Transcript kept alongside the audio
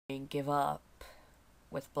and give up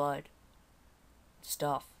with blood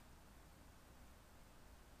stuff.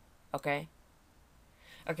 Okay?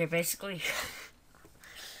 Okay, basically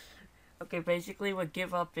okay, basically what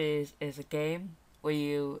give up is a game where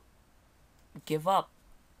you give up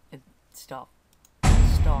and stuff.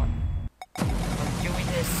 Start. I'm doing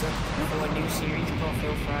this for a new series called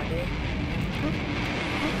Phil Friday.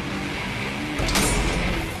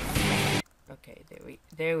 Okay,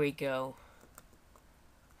 there we go.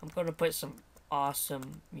 I'm gonna put some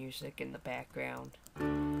awesome music in the background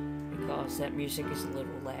because that music is a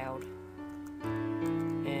little loud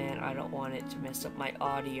and I don't want it to mess up my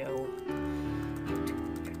audio.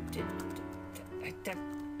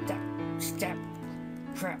 Step.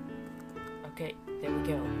 Crap. Okay, there we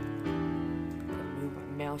go. Move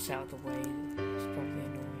my mouse out of the way. It's probably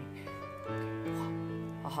annoying. Okay.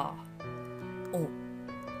 Haha. Oh,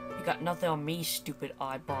 you got nothing on me, stupid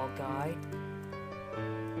eyeball guy.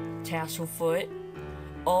 Tasselfoot.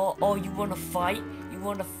 Oh, you wanna fight? You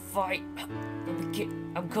wanna fight?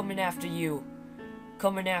 I'm coming after you.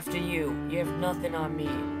 Coming after you. You have nothing on me.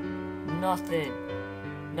 Nothing.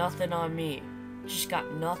 Nothing on me. Just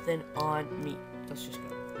got nothing on me. Let's just go.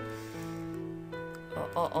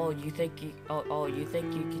 You think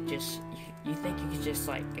you could just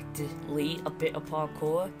like delete a bit of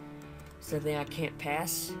parkour so then I can't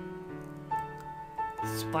pass?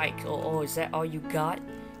 Spike. Oh, is that all you got?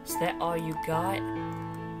 Is that all you got?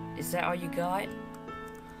 Is that all you got?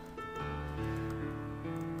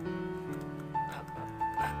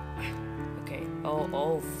 Okay.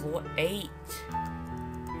 Oh, floor 8.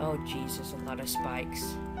 Oh, Jesus, a lot of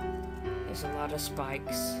spikes. There's a lot of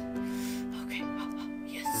spikes. Okay.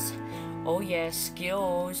 Yes. Oh, yeah,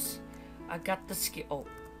 skills. I got the skill. Oh,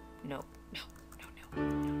 no.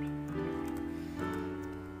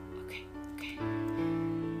 Okay.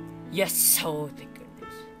 Yes. Oh, thank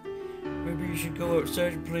goodness. Maybe you should go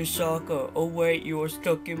outside and play soccer. Oh, wait, you are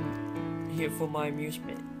stuck in here for my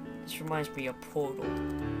amusement. This reminds me of Portal.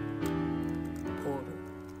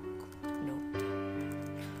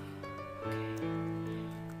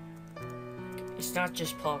 It's not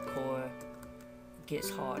just parkour. It gets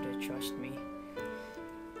harder, trust me.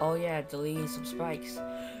 Oh yeah, deleting some spikes.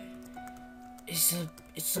 It's a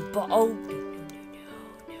oh no.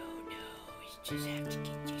 You just have to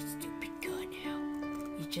get your stupid gun out.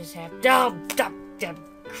 You just have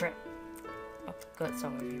crap. Oh, guts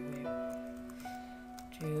all everywhere.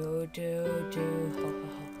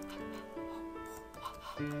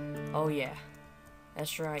 Oh yeah.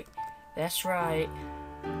 That's right.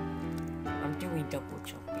 I'm doing double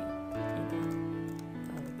jumping.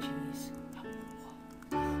 Oh jeez.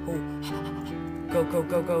 Oh.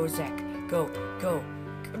 Go, Zach. Go.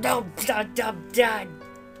 No, done.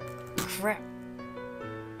 Crap.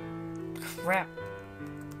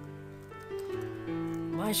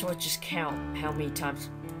 Might as well just count how many times.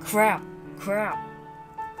 Crap.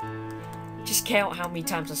 Just count how many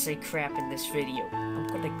times I say crap in this video. I'm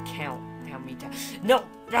gonna count how many times. No,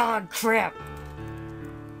 crap.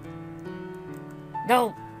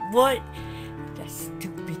 No, what? That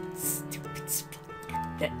stupid spike.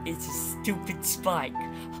 That is a stupid spike.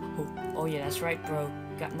 Oh yeah, that's right, bro.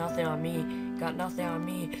 Got nothing on me.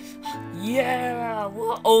 Yeah.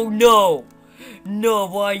 What? Oh no. No,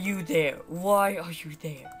 why are you there?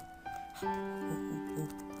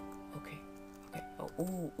 Okay.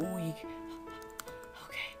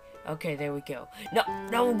 Okay, there we go.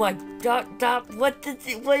 No, my God, what is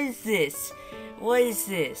this? What is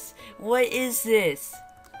this?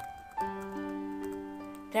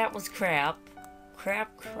 That was crap. Oh,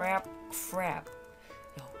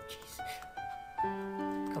 jeez.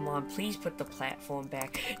 Come on, please put the platform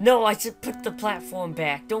back. No, I said put the platform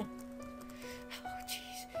back. Don't. Oh,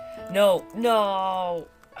 jeez. No.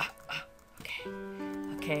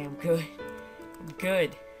 Okay,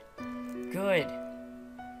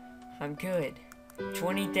 I'm good.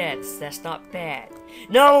 20 deaths, that's not bad.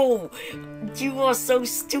 No! You are so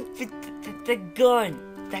stupid. That gun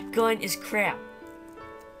is crap.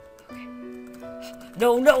 Okay.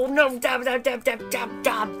 No.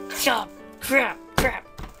 Stop. Crap.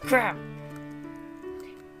 Okay.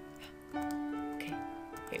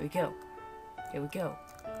 Here we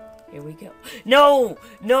go. No!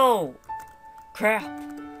 Crap.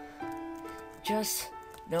 Just,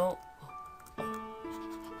 no.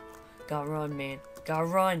 Gotta run, man. Gotta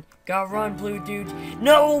run, blue dude.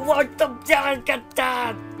 No, what the?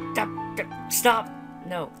 Stop.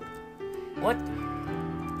 No. What?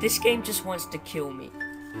 This game just wants to kill me.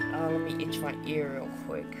 Let me itch my ear real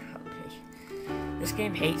quick. Okay. This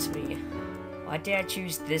game hates me. Why did I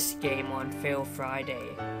choose this game on Fail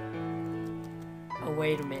Friday? Oh,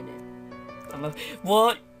 wait a minute.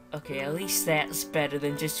 What? Okay, at least that's better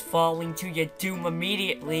than just falling to your doom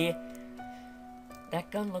immediately. That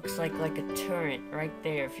gun looks like a turret right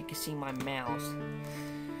there, if you can see my mouse.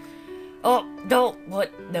 Oh, no!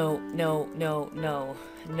 What? No, no, no, no,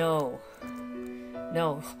 no.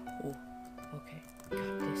 No. Ooh. Okay,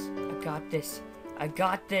 I got this. I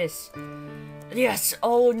got this. Yes!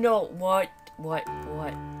 Oh, no! What? What?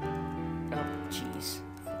 Oh, jeez.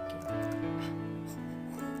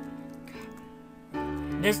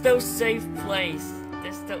 There's no safe place.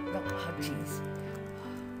 There's no, oh, jeez.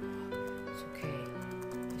 It's okay.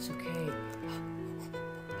 It's okay.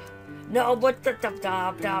 No, what the,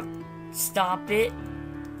 stop it.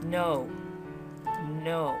 No.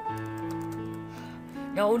 No.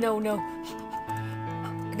 No, no, no.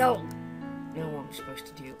 No. No, what I'm supposed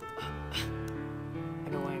to do. I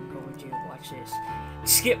know what I'm going to do. Watch this.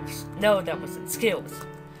 Skills. No, that wasn't skills.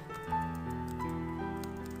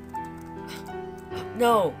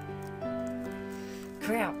 No.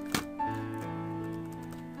 Crap.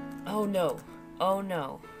 Oh no. Oh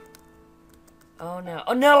no. Oh no.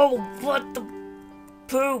 Oh no! What the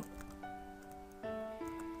poop?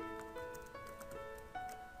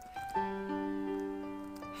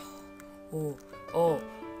 Oh, oh,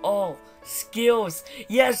 oh, skills.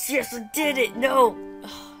 Yes, yes, I did it. No.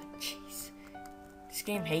 Oh, jeez. This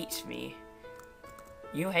game hates me.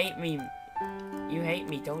 You hate me. You hate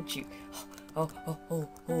me, don't you? Oh, oh, oh,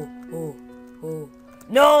 oh, oh, oh.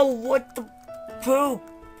 No, what the poop?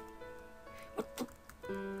 What the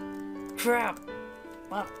crap?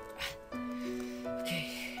 What?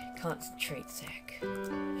 Okay, concentrate, Zach.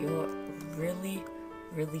 You're really,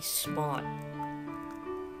 really smart.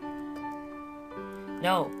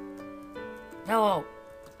 No. No.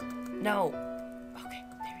 No. Okay,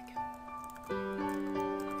 there we go.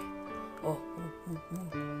 Okay. Oh,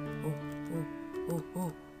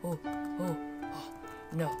 oh.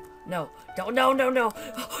 No, no, no, no, no,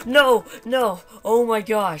 no, no. Oh my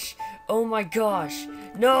gosh. Oh my gosh.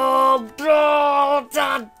 No. Oh,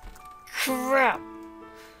 crap.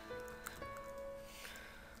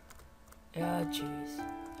 Oh, jeez.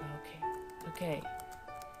 Okay.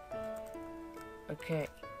 Okay.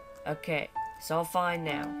 Okay. It's all fine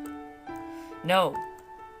now. No.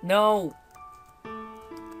 No.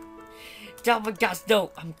 Oh my gosh,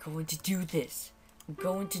 no. I'm going to do this. I'm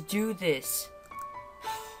going to do this.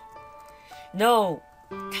 No.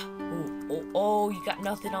 Oh, you got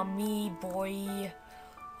nothing on me, boy.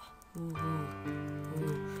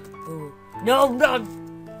 No, no.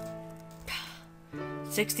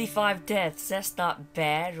 65 deaths. That's not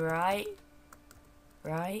bad, right?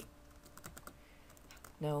 Right?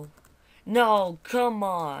 No. No, come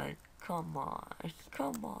on. Come on.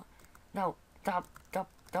 Come on. No, stop, stop,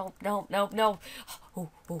 no. Oh,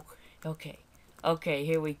 okay. Okay,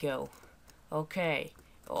 here we go. Okay.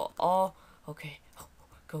 Oh, okay.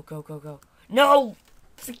 Go. No!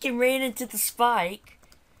 Freaking ran into the spike.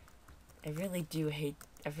 I really do hate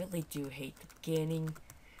the beginning.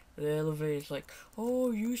 The elevator's like,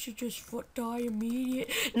 oh, you should just die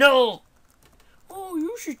immediately. No! Oh,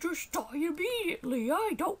 you should just die immediately.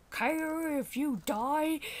 I don't care if you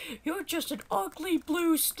die. You're just an ugly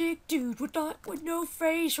blue stick dude with no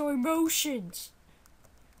face or emotions.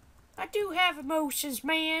 I do have emotions,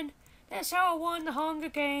 man. That's how I won the Hunger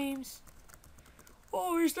Games.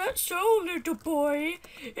 Oh, is that so, little boy?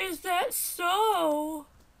 Is that so?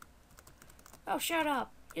 Oh, shut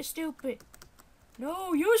up. You're stupid.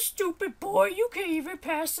 No, you're stupid, boy. You can't even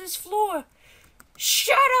pass this floor.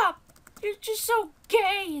 Shut up! You're just so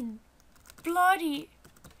gay and bloody.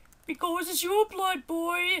 Because it's your blood,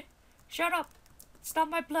 boy. Shut up. It's not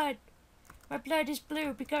my blood. My blood is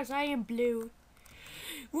blue because I am blue.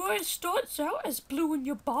 Well, it starts out as blue in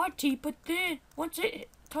your body, but then once it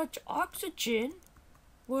touches oxygen,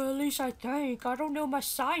 well, at least I think, I don't know my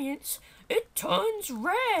science, it turns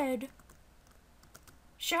red.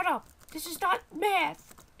 Shut up. This is not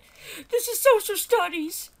math. This is social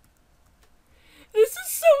studies. This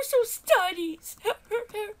is social studies.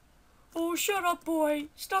 Oh, shut up, boy.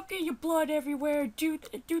 Stop getting your blood everywhere. Do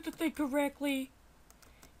the thing correctly.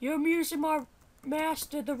 You're amusing my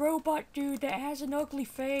master, the robot dude that has an ugly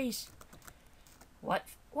face. What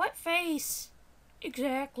face?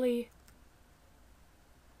 Exactly.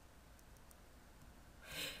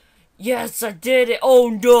 Yes, I did it. Oh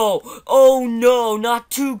no. Oh no, not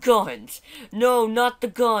two guns. No, not the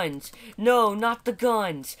guns. No, not the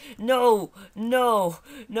guns. No.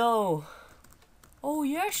 Oh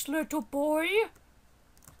yes, little boy.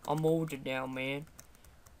 I'm older now, man.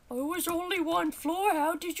 It was only one floor.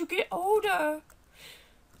 How did you get older?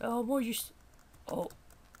 Oh,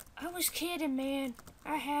 I was kidding, man.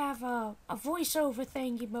 I have a voiceover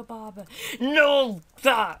thingy-mabobber. No!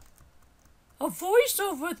 Stop! A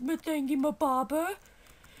voiceover thingy-mabobber?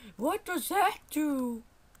 What does that do?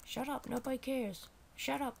 Shut up, nobody cares.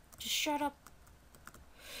 Shut up, just shut up.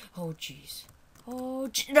 Oh, jeez. Oh,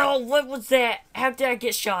 no, what was that? How did I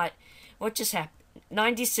get shot? What just happened?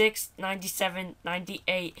 96, 97,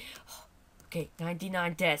 98. Okay,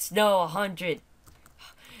 99 deaths. No, 100.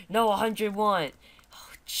 No, 101. Oh,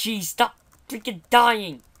 jeez, stop freaking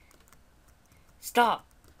dying. Stop.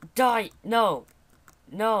 Die. No.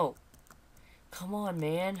 No. Come on,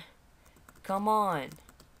 man. Come on.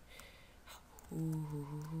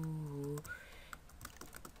 Ooh.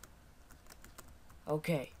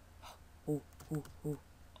 Okay. Ooh, ooh, ooh.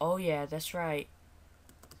 Oh, yeah, that's right.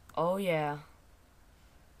 Oh, yeah.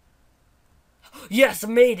 Yes, I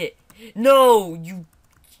made it! No, you...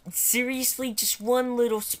 Seriously? Just one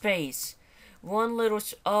little space. One little...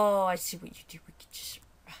 Oh, I see what you do. We could just...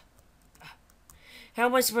 How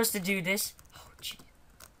am I supposed to do this? Oh, gee.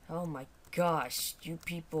 Oh, my gosh. You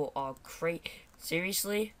people are crazy.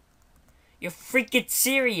 Seriously? You're freaking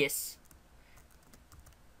serious.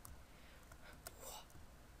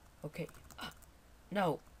 Okay.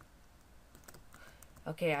 No.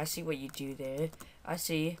 Okay, I see what you do there. I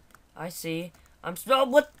see. Oh,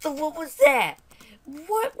 what was that?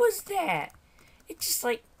 What was that? It's just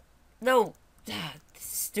like, no. This is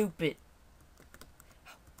stupid.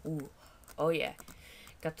 Ooh. Oh, yeah.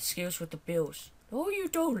 Got the skills with the bills. No, you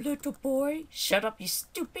don't, little boy. Shut up, you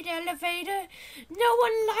stupid elevator. No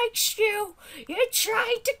one likes you. You're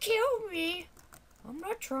trying to kill me. I'm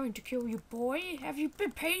not trying to kill you, boy. Have you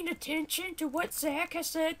been paying attention to what Zach has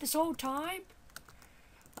said this whole time?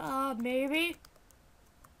 Maybe.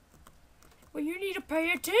 Well, you need to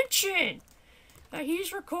pay attention.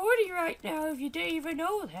 He's recording right now, if you didn't even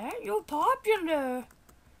know that. You're popular.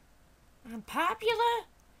 I'm popular?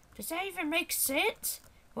 Does that even make sense?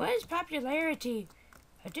 What is popularity?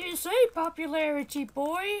 I didn't say popularity,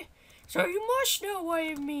 boy. So you must know what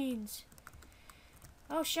it means.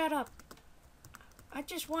 Oh, shut up. I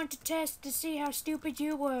just wanted to test to see how stupid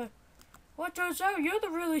you were. Well, it turns out you're the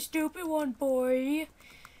really stupid one, boy.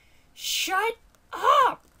 Shut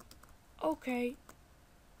up! Okay.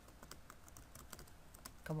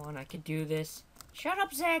 Come on, I can do this. Shut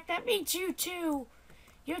up, Zach. That means you too.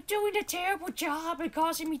 You're doing a terrible job and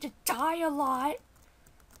causing me to die a lot.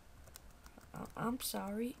 I'm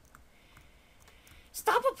sorry.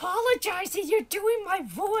 Stop apologizing. You're doing my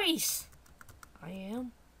voice. I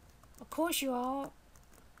am. Of course you are.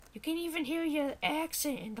 You can even hear your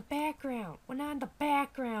accent in the background. Well, not in the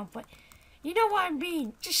background, but you know what I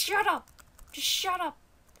mean. Just shut up. Just shut up.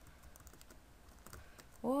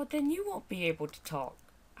 Well, then you won't be able to talk.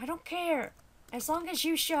 I don't care. As long as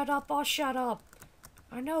you shut up, I'll shut up.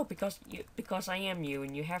 I know, because I am you,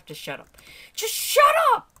 and you have to shut up. Just shut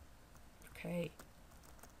up! Okay.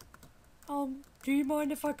 Do you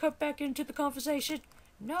mind if I cut back into the conversation?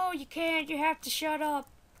 No, you can't. You have to shut up.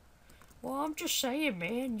 Well, I'm just saying,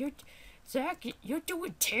 man. Zach, you're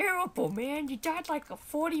doing terrible, man. You died like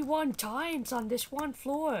 41 times on this one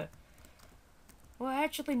floor. Well,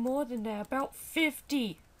 actually more than that. About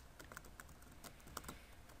 50.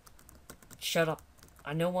 Shut up.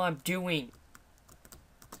 I know what I'm doing.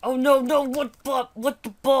 Oh, no. What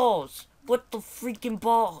the balls? What the freaking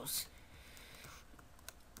balls?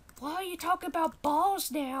 Why are you talking about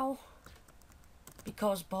balls now?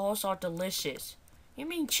 Because balls are delicious. You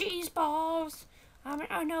mean cheese balls?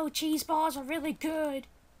 I know cheese balls are really good.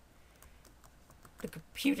 The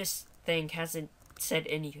computer thing hasn't said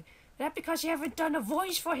anything. That because you haven't done a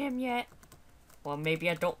voice for him yet. Well, maybe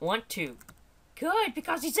I don't want to. Good,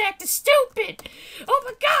 because he's acting stupid. Oh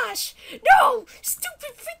my gosh. No!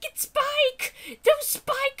 Stupid freaking Spike! Those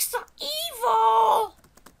spikes are evil!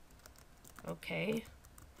 Okay.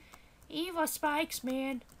 Evil spikes,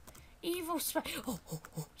 man. Evil spikes. Oh,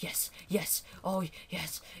 yes. Oh,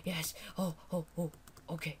 yes. Oh,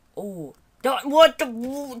 okay. Oh. What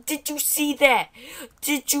the? Did you see that?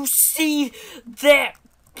 Did you see that?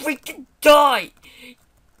 Freaking die!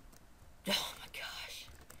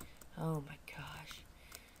 Oh my gosh.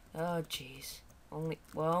 Oh jeez.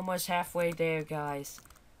 We're almost halfway there, guys.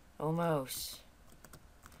 Almost.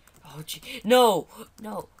 Oh gee. No!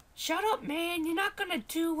 Shut up, man. You're not gonna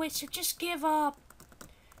do it, so just give up.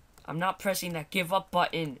 I'm not pressing that give up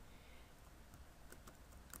button.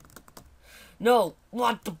 No!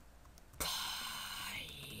 What the?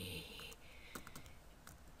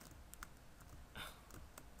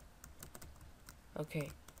 Okay.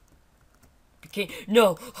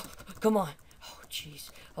 No! Come on!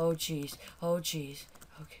 Oh jeez.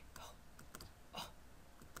 Okay.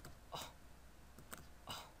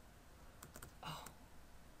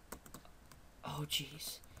 Oh,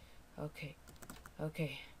 jeez. Okay.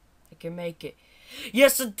 Okay. I can make it.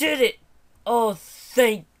 Yes, I did it! Oh,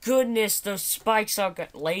 thank goodness those spikes are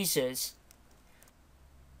got lasers.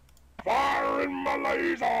 Fire in my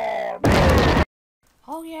laser!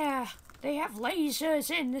 Oh, yeah. They have lasers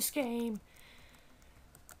in this game.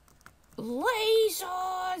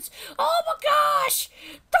 Lasers! Oh my gosh!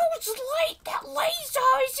 That laser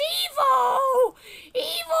is evil!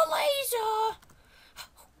 Evil laser!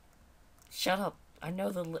 Shut up. I know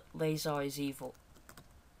the laser is evil.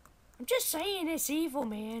 I'm just saying it's evil,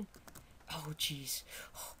 man. Oh, jeez.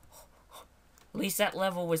 At least that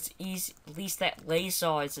level was easy. At least that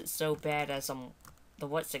laser isn't so bad as, the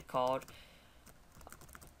what's it called?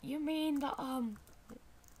 You mean the,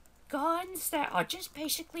 guns that are just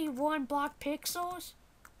basically 1 block pixels?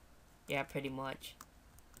 Yeah, pretty much.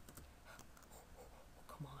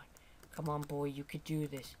 Come on. Come on, boy. You could do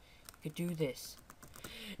this. You could do this.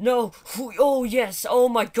 No! Oh, yes! Oh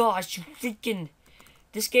my gosh! You freaking...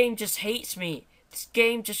 This game just hates me. This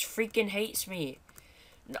game just freaking hates me.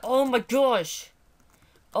 Oh my gosh!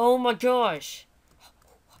 Oh my gosh!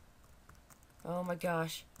 Oh my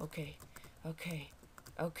gosh. Okay. Okay.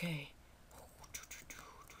 Okay.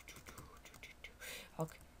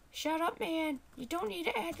 Okay. Shut up, man. You don't need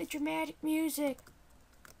to add the dramatic music.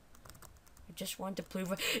 I just want to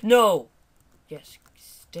prove it. No! Yes,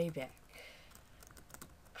 stay back.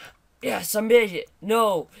 Yes, I made it.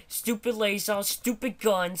 No. Stupid lasers, stupid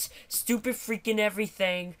guns, stupid freaking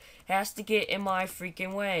everything has to get in my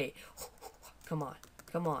freaking way. Come on.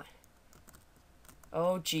 Come on.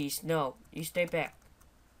 Oh, jeez. No. You stay back.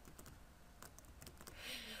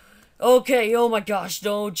 Okay, oh my gosh.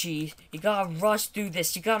 No, jeez. You gotta rush through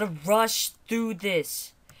this. You gotta rush through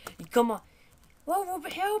this. Come on. What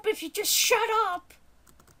would help if you just shut up?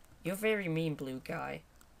 You're very mean, blue guy.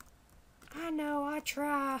 I know, I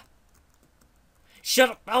try.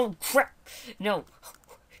 Shut up! Oh, crap! No.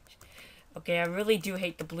 Okay, I really do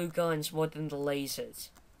hate the blue guns more than the lasers.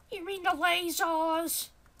 You mean the lasers?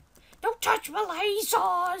 Don't touch my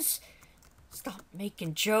lasers! Stop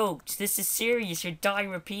making jokes. This is serious. You're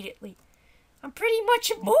dying repeatedly. I'm pretty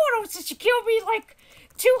much immortal since you killed me like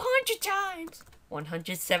 200 times.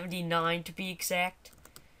 179 to be exact.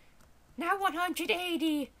 Now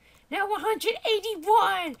 180. Now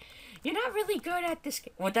 181. You're not really good at this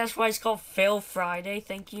game. Well, that's why it's called Fail Friday.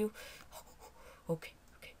 Thank you. Okay.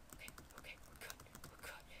 We're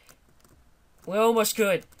good. We're almost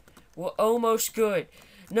good. We're almost good.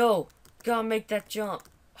 No. Gotta make that jump.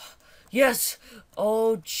 Yes!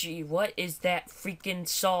 Oh, gee. What is that freaking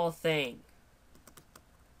saw thing?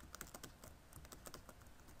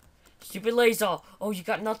 Stupid laser. Oh, you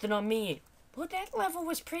got nothing on me. Well, that level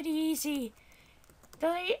was pretty easy.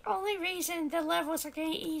 The only reason the levels are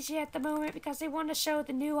getting easy at the moment because they want to show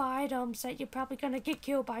the new items that you're probably going to get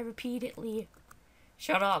killed by repeatedly.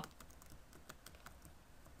 Shut up.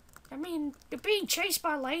 I mean, you're being chased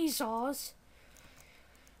by lasers.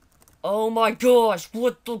 Oh my gosh,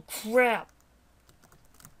 what the crap?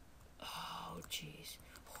 Oh, jeez.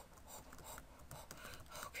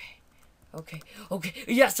 Okay.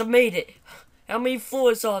 Yes, I made it. How many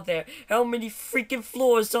floors are there? How many freaking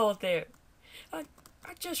floors are there?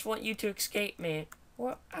 I just want you to escape, man.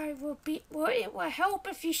 Well, it will help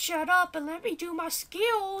if you shut up and let me do my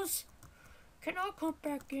skills. Can I come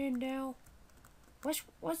back in now?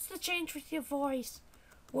 What's the change with your voice?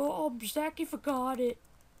 Well, Zachy forgot it.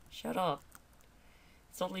 Shut up.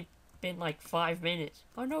 It's only been like 5 minutes.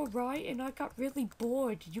 I know, right? And I got really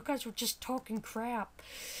bored. You guys were just talking crap.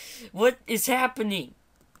 What is happening?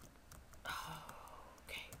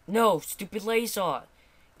 Okay. No, stupid laser.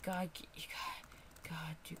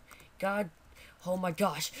 God. Oh my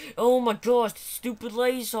gosh. Stupid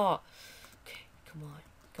laser. Okay,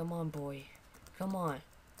 come on, boy. Come on.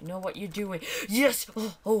 You know what you're doing. Yes!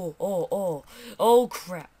 Oh,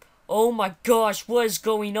 crap. Oh my gosh, what is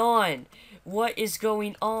going on? What is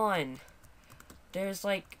going on? There's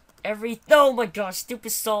like oh my gosh,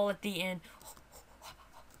 stupid stall at the end.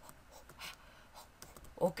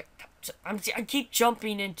 Okay, I keep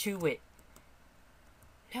jumping into it.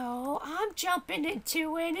 No, I'm jumping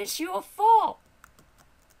into it. It's your fault.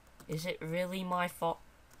 Is it really my fault?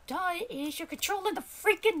 Duh, it is. You're controlling the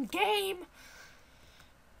freaking game.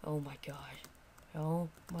 Oh my god. Oh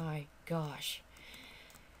my gosh.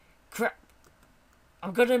 Crap.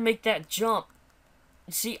 I'm gonna make that jump.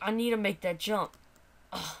 See, I need to make that jump.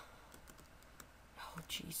 Ugh. Oh,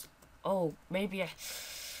 jeez. Oh, maybe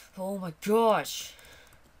oh my gosh.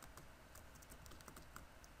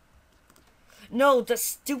 No, the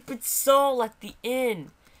stupid soul at the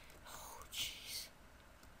end. Oh, jeez.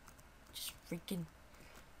 Just freaking...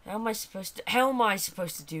 How am I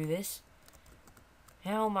supposed to do this?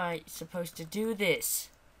 How am I supposed to do this?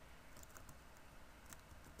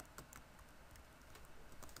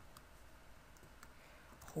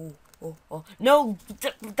 Oh. No!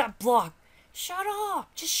 That block! Shut up!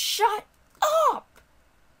 Just shut up!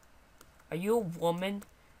 Are you a woman?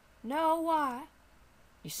 No, why?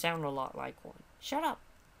 You sound a lot like one. Shut up!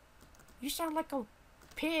 You sound like a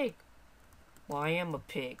pig. Well, I am a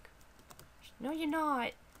pig. No, you're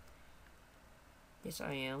not. Yes,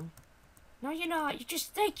 I am. No, you're not. You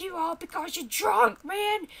just think you are because you're drunk,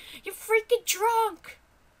 man. You're freaking drunk.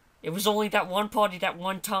 It was only that one party that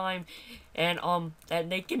one time, and that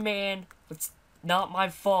naked man was not my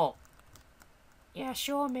fault. Yeah,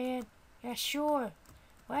 sure, man. Yeah, sure.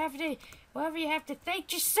 Whatever you have to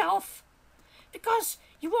thank yourself, because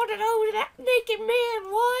you want to know who that naked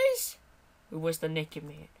man was. Who was the naked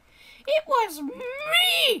man? It was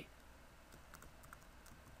me.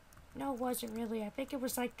 No, it wasn't really. I think it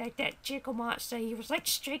was like that Jiggle Monster. He was like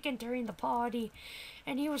streaking during the party,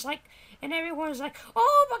 and he was like, and everyone was like,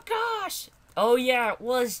 "Oh my gosh!" Oh yeah, it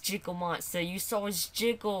was Jiggle Monster. You saw his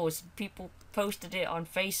jiggles. People posted it on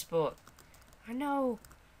Facebook. I know,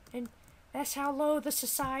 and that's how low the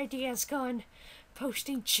society has gone,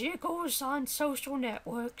 posting jiggles on social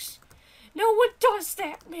networks. No one does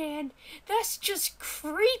that, man. That's just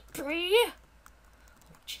creepy.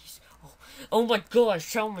 Oh jeez. Oh my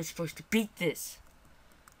gosh, how am I supposed to beat this?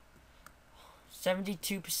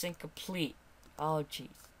 72% complete. Oh jeez.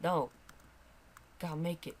 No. Gotta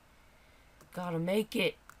make it. Gotta make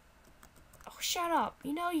it. Oh, shut up.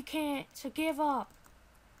 You know you can't, so give up.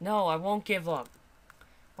 No, I won't give up.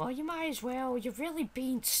 Well, you might as well. You're really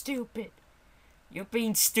being stupid. You're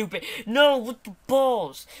being stupid. No, with the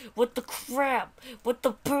balls. With the crap. With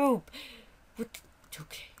the poop. With the...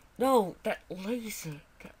 Okay. No, that laser.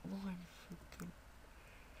 That one.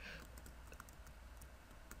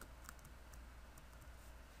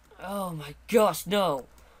 Oh my gosh, no.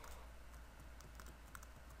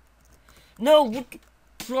 No, what the...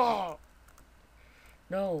 Oh.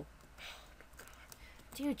 No.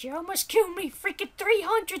 Dude, you almost killed me freaking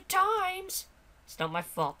 300 times. It's not my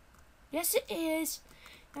fault. Yes, it is.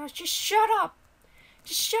 Now just shut up.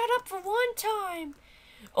 Just shut up for one time.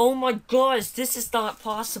 Oh my gosh, this is not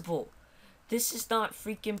possible. This is not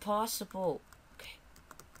freaking possible.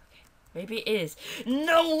 Maybe it is.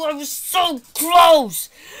 No, I was so close!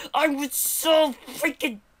 I was so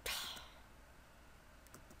freaking...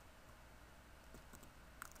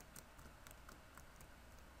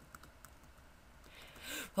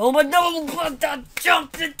 Oh my no! I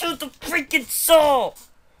jumped into the freaking saw!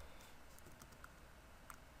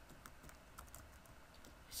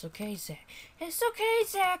 It's okay, Zach. It's okay,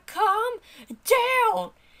 Zach. Calm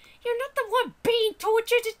down! You're not the one being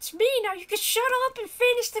tortured, it's me. Now you can shut up and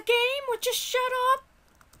finish the game, or just shut up.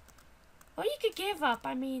 Or you could give up.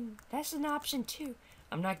 I mean, that's an option too.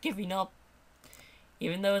 I'm not giving up.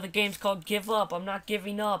 Even though the game's called Give Up, I'm not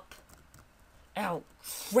giving up. Ow,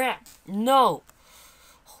 crap, no.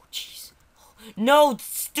 Oh, jeez. No,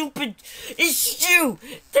 stupid, it's you.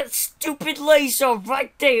 That stupid laser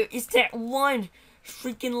right there is that one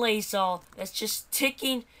freaking laser that's just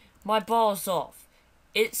ticking my balls off.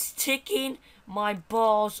 It's ticking my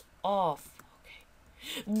balls off.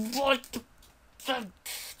 Okay. What the...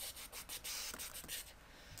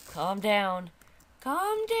 Calm down.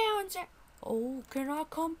 Calm down, Zach. Oh, can I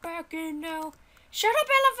come back in now? Shut up,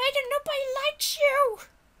 elevator. Nobody likes you.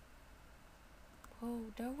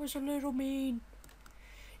 Oh, that was a little mean.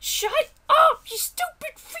 Shut up, you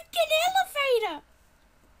stupid freaking elevator.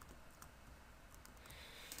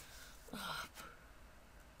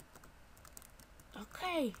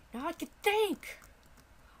 Okay, now I can think.